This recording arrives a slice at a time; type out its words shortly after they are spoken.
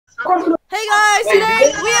Hey guys,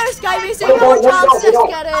 today we are skybasing more jobs.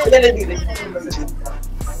 Let's get it.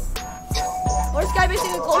 We're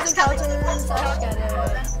skybasing a close encounters. Let's get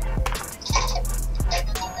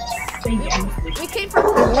it. We came from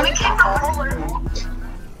Poland.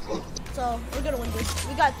 So we're gonna win this.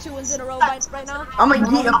 We got 2 wins in a row right now. I'm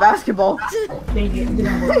gonna eat a basketball.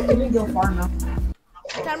 Didn't go far enough.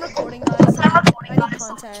 I'm recording, guys. I need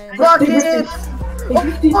content. Rockets!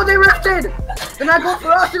 Oh, they rifted! They're not going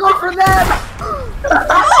for us, they're going for them!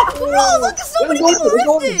 Oh, bro, look at so many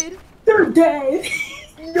people rifted! They're dead!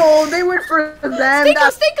 No, they went for them! Stick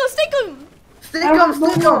them! Stick them! I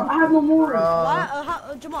have no more!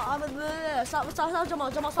 Jamal, stop,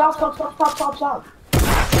 Jamal, Stop!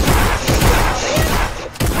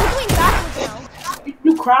 We're going backwards now.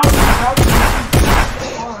 You crowd.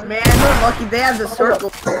 Man, they're lucky, they have the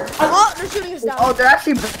circle. Oh, they're shooting us down. Oh, they're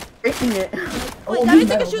actually breaking it. Wait, that means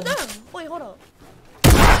they can shoot them. Wait, hold up.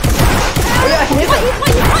 Oh, yeah, He's white!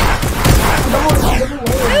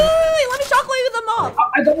 Wait, let me shockwave them off.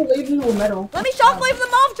 I double waved into a metal. Let me shockwave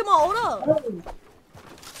them off, Jamal, hold up.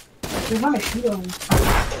 There's not a shooter.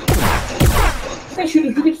 Hey,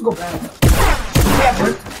 shooters, you can just go back. Yeah,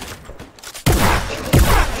 hurt.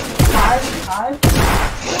 5.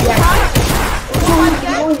 Yeah.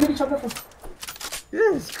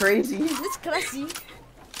 This is crazy. This is crazy.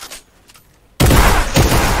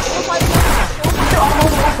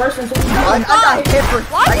 I got hit for.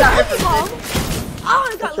 Why I got hit for 6. Oh, I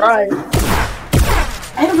got right.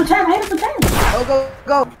 I hit him for 10.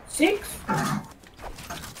 Go. 6.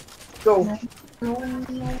 Go.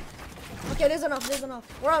 Okay, there's enough.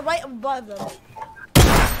 We're right above them.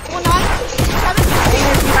 1, 9, 7. He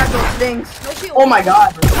had those things. No shield. Oh my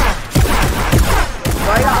god.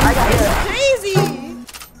 I got hit. Crazy.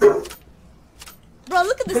 Bro,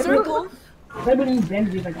 look at the circle. Everybody needs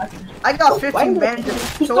bandages, I got you. I got 15 bandages.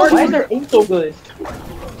 So why is their aim so good? He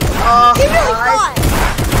really fought.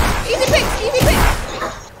 Easy picks.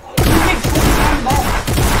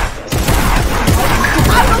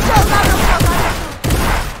 I have no shells.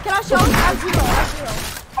 Can I have shells? I have 0.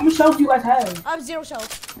 How many shells do you guys have? I have 0 shells.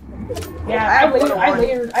 Yeah, I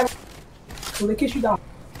layered. So they kiss you down.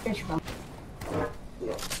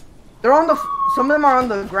 They're on the. Some of them are on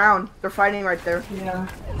the ground. They're fighting right there. Yeah.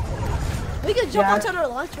 We could jump onto their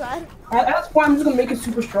launch pad. At this point, I'm just gonna make it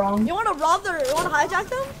super strong. You wanna rob their? You wanna hijack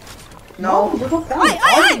them? No.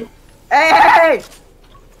 Hey! Hey!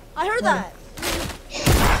 I heard that.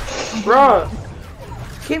 Bruh.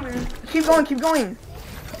 Keep going.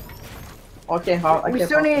 Okay, how? We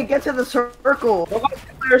still need to get to the circle.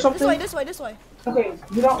 Or something? This way. Okay,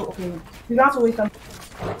 you don't have to waste time.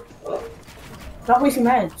 Stop wasting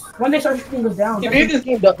meds. When they start shooting us down. Maybe this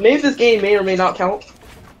game may or may not count.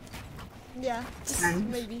 Yeah,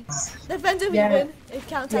 maybe. Defensive we win. It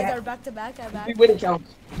counts as our back-to-back at back. We win, it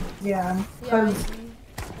counts. Yeah. Yeah,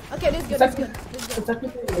 okay, this is good.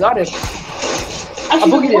 You got it.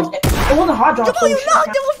 Actually, it wasn't hot drop. Jamal, you knocked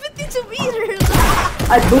him with 52 meters!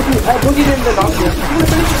 I boogied in the knockdown.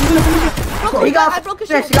 He got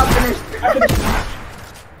finished. He got finished.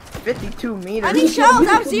 52 meters. I need shells. I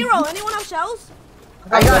have 0. Anyone have shells?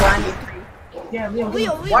 I got 93. Yeah,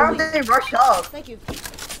 Leo. Why don't they rush up? Thank you.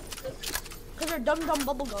 Cause they're dumb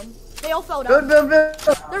bubblegum. They all fell Build. down.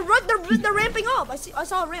 They're ramping up. I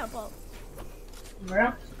saw a ramp up.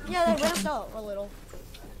 Ramp? Yeah, they ramped up a little.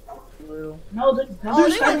 No, they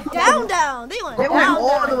went down. They went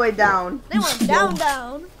all the way down. They went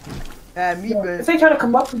down. Yeah, me good. If they try to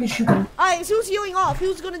come up, we can shoot them. Alright, so who's healing off?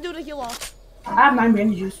 Who's gonna do the heal off? I have 9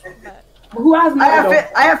 bandages. Who has 9?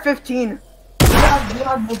 I have 15.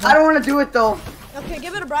 I don't want to do it though. Okay,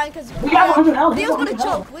 give it to Bryan because we got 100 health.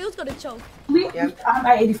 Leo's gonna choke. Yeah. I'm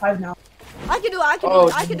at 85 now. I can do it.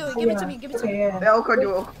 Give it to me. Yeah, I'll do it.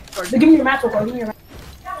 Give me your match.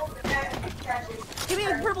 Give me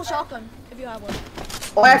a purple shotgun if you have one.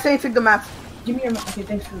 Oh, I actually took the map. Give me your match. Okay,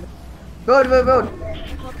 thanks for that. Build. Okay.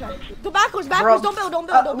 Go backwards. Don't build.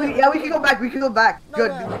 Yeah, we can go back. No,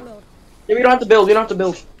 Good. don't build. Yeah, we don't have to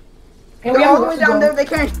build. Hey, They're all the way down there. They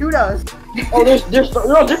can't shoot us. Oh,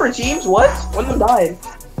 they're on different teams. What? One of them died.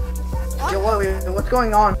 Yo, what's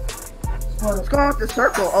going on? What's going on with the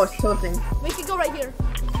circle? Oh, it's tilting. We can go right here.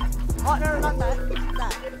 Oh no, not that.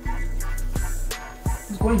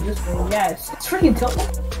 It's going this way. Yes. It's freaking tilting.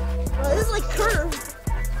 Bro, this is like curved.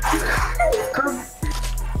 Curve.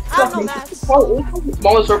 I have no maps. It's the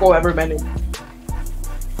smallest circle ever been in.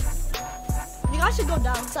 You guys should go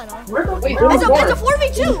down. Sign on. Wait, it's a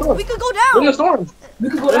 4v2. We could go down. In the storm. We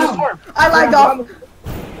could go down. I lagged off.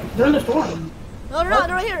 They're in the storm. No, they're not.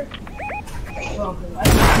 They're right here. Oh,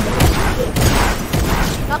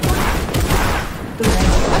 okay.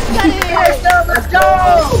 Let's go!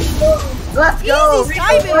 Let's go! Easy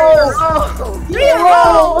skybase! 3 in a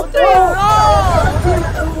row! 3 in a row!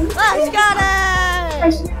 Let's get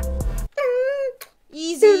it!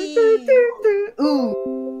 Easy.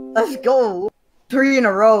 Ooh, let's go! 3 in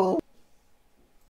a row.